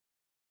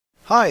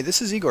Hi,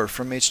 this is Igor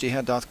from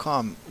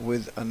hdhead.com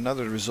with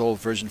another Resolve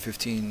version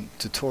 15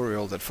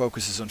 tutorial that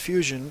focuses on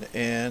Fusion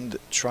and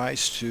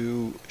tries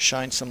to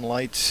shine some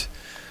light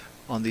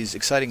on these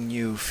exciting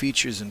new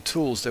features and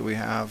tools that we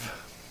have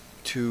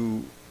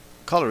to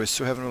colorists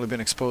who haven't really been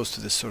exposed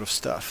to this sort of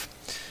stuff.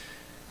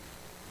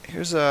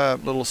 Here's a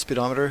little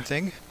speedometer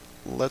thing.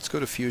 Let's go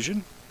to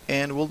Fusion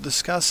and we'll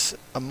discuss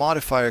a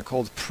modifier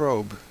called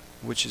Probe,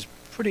 which is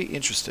pretty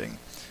interesting.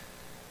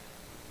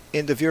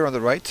 In the viewer on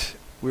the right,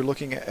 we're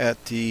looking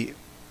at the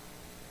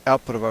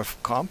output of our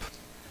comp.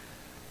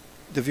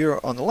 The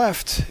viewer on the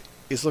left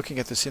is looking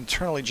at this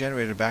internally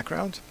generated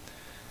background.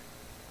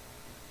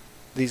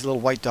 These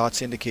little white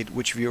dots indicate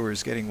which viewer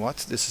is getting what.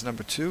 This is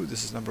number 2,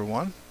 this is number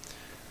 1.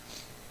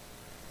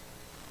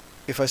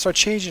 If I start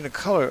changing the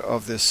color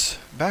of this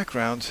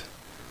background,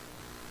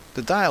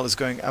 the dial is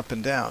going up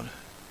and down.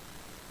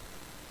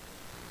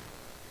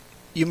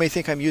 You may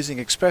think I'm using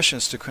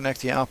expressions to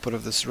connect the output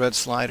of this red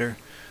slider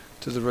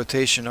to the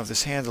rotation of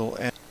this handle,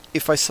 and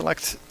if I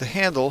select the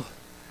handle,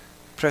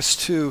 press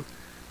 2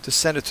 to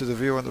send it to the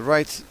viewer on the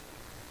right,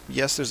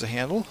 yes, there's a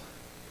handle.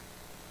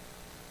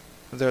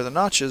 There are the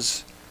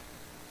notches.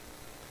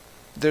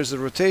 There's a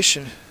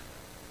rotation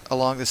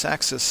along this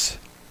axis.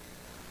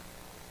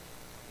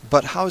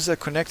 But how is that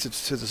connected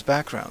to this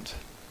background?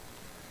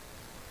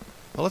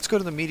 Well, let's go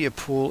to the media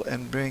pool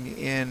and bring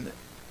in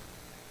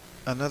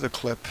another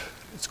clip.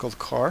 It's called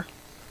car.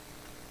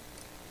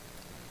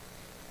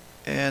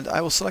 And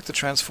I will select the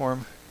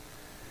transform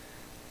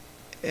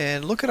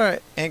and look at our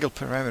angle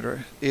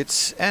parameter.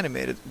 It's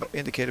animated,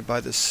 indicated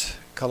by this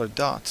colored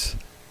dot.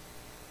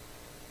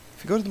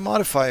 If you go to the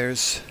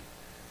modifiers,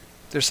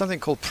 there's something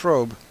called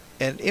probe,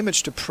 and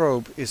image to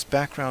probe is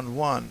background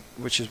 1,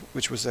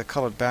 which was a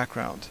colored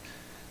background.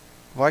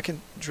 Well, I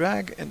can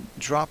drag and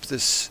drop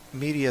this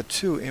media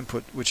 2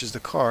 input, which is the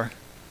car,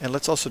 and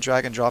let's also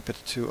drag and drop it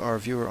to our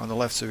viewer on the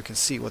left so we can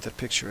see what that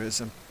picture is,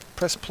 and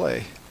press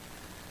play.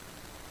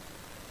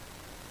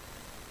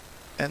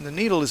 And the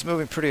needle is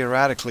moving pretty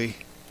erratically,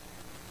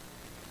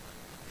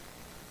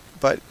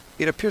 but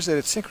it appears that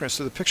it's synchronous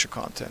to the picture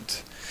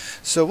content.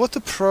 So what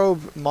the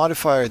probe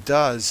modifier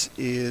does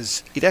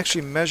is it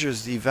actually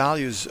measures the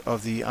values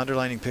of the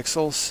underlying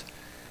pixels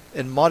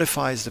and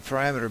modifies the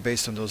parameter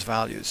based on those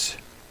values.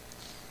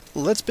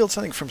 Let's build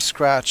something from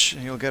scratch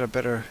and you'll get a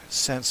better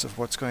sense of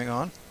what's going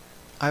on.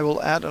 I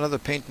will add another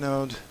paint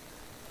node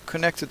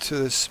connected to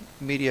this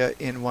media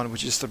in one,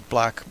 which is the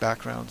black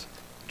background.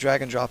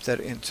 Drag and drop that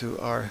into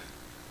our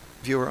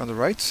viewer on the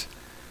right,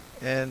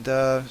 and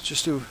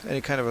just do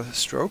any kind of a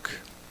stroke.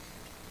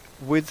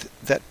 With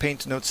that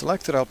paint node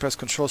selected, I'll press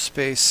Control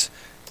Space,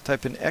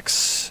 type in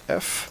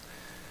XF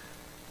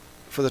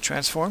for the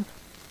transform.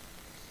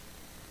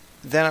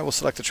 Then I will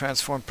select the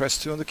transform, press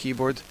 2 on the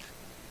keyboard,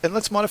 and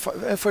let's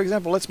modify, for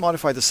example, let's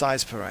modify the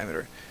size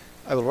parameter.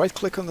 I will right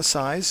click on the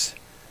size,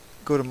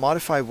 go to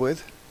Modify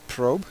With,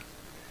 Probe.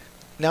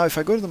 Now if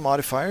I go to the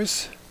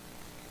modifiers,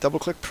 double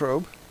click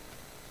Probe,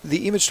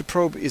 the image to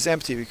probe is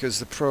empty because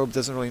the probe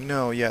doesn't really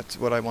know yet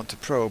what I want to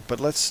probe, but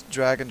let's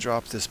drag and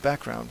drop this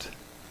background.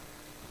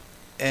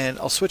 And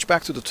I'll switch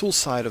back to the tool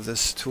side of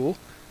this tool.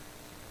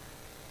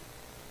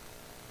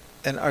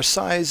 And our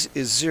size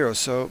is 0,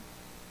 so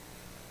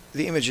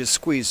the image is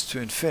squeezed to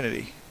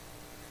infinity.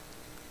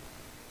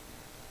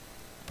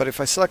 But if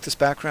I select this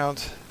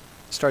background,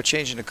 start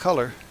changing the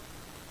color,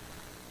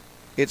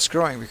 it's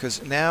growing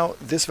because now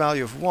this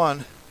value of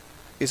 1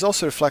 is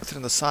also reflected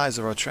in the size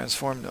of our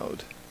transform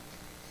node.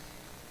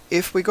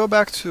 If we go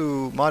back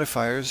to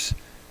modifiers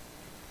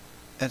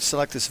and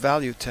select this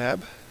value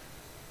tab,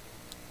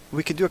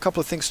 we can do a couple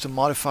of things to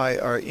modify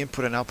our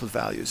input and output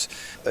values.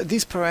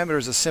 These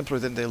parameters are simpler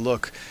than they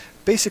look.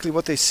 Basically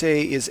what they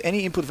say is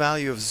any input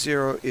value of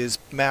 0 is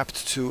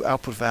mapped to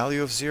output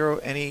value of 0.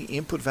 Any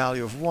input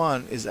value of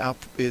 1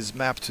 is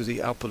mapped to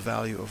the output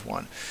value of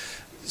 1.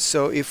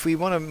 So if we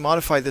want to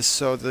modify this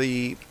so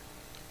the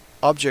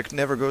object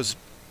never goes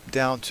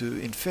down to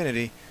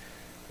infinity,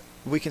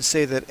 we can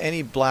say that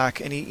any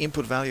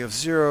input value of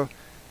 0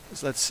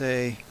 is, let's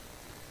say,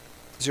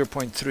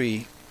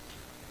 0.3.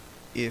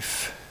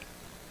 If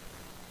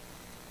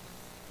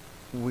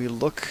we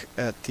look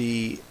at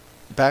the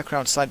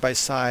background side by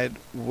side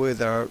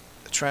with our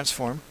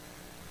transform,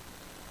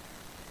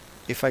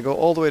 if I go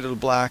all the way to the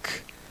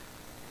black,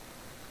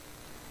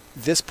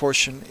 this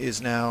portion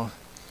is now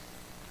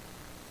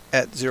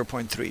at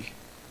 0.3.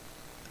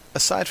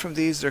 Aside from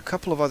these, there are a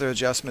couple of other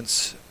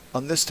adjustments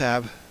on this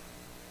tab.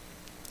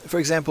 For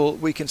example,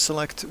 we can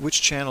select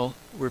which channel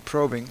we're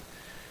probing,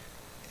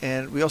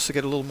 and we also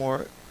get a little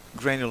more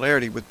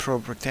granularity with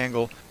probe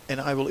rectangle, and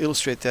I will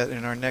illustrate that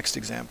in our next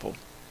example.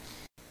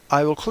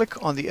 I will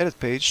click on the edit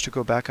page to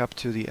go back up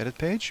to the edit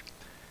page.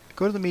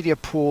 Go to the media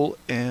pool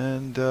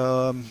and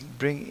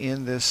bring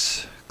in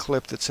this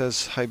clip that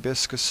says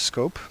Hibiscus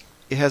Scope.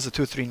 It has a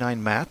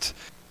 239 matte.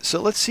 So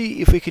let's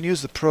see if we can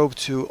use the probe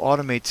to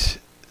automate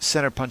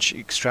center punch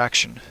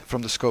extraction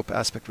from the scope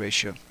aspect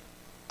ratio.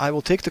 I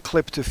will take the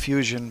clip to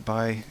Fusion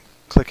by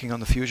clicking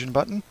on the Fusion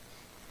button,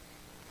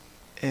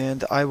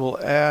 And I will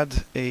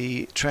add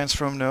a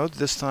transform node.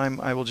 This time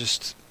I will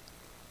just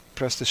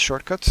press this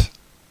shortcut.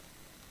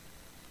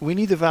 We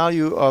need a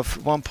value of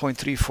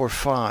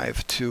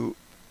 1.345 to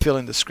fill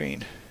in the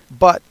screen.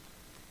 But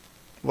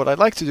what I'd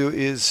like to do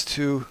is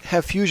to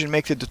have Fusion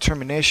make the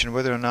determination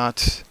whether or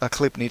not a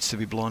clip needs to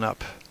be blown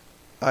up.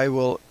 I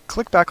will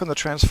click back on the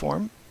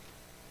transform,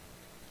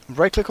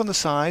 right click on the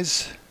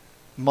size,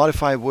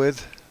 modify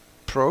with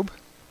probe,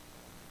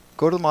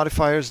 go to the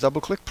modifiers,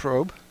 double click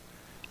probe,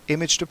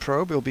 image to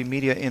probe, it will be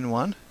media in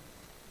 1.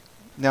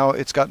 Now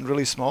it's gotten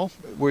really small.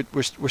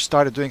 We're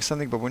started doing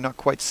something, but we're not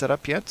quite set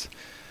up yet.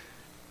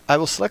 I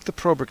will select the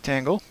probe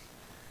rectangle,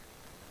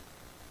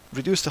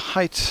 reduce the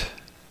height,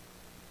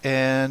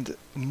 and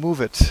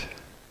move it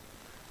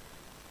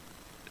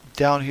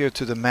down here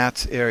to the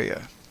matte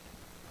area.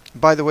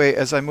 By the way,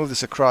 as I move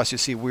this across, you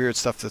see weird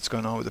stuff that's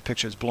going on with the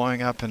picture. It's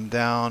blowing up and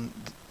down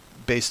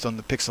based on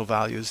the pixel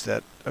values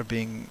that are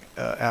being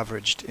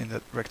averaged in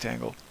the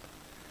rectangle.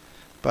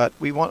 But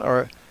we want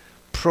our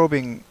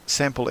probing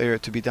sample area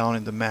to be down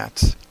in the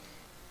matte.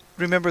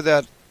 Remember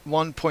that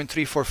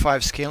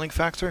 1.345 scaling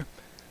factor?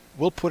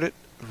 We'll put it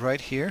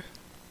right here.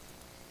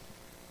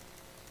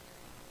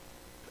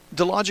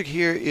 The logic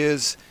here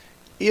is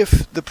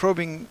if the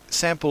probing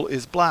sample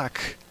is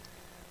black,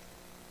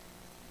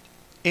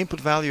 input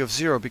value of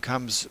 0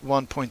 becomes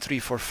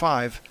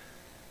 1.345,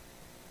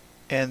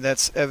 and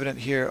that's evident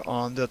here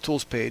on the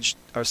tools page.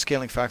 Our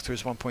scaling factor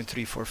is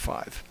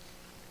 1.345.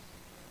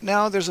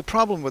 Now there's a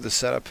problem with the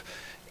setup.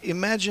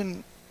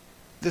 Imagine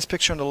this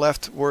picture on the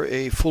left were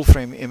a full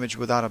frame image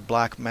without a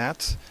black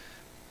matte.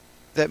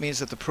 That means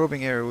that the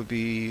probing area would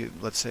be,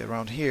 let's say,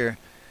 around here.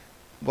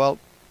 Well,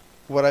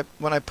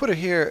 when I put it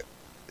here,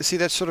 see,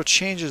 that sort of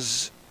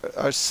changes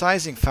our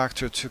sizing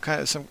factor to kind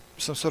of some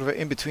sort of an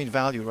in-between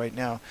value right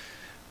now.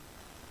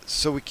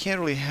 So we can't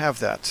really have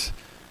that.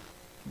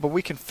 But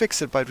we can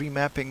fix it by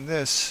remapping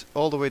this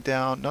all the way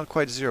down, not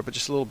quite 0, but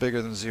just a little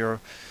bigger than 0.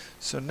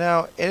 So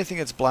now anything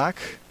that's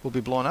black will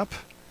be blown up,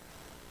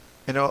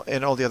 and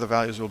all the other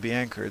values will be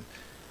anchored.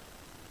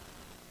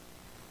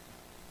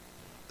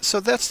 So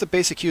that's the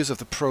basic use of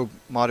the probe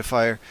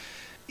modifier.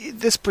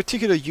 This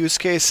particular use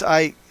case,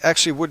 I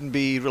actually wouldn't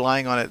be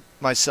relying on it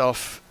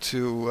myself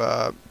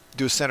to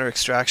do center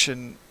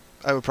extraction.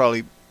 I would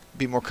probably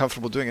be more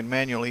comfortable doing it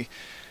manually.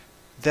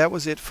 That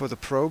was it for the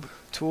probe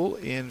tool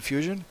in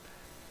Fusion.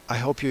 I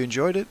hope you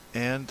enjoyed it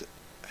and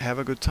have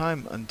a good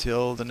time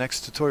until the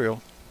next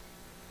tutorial.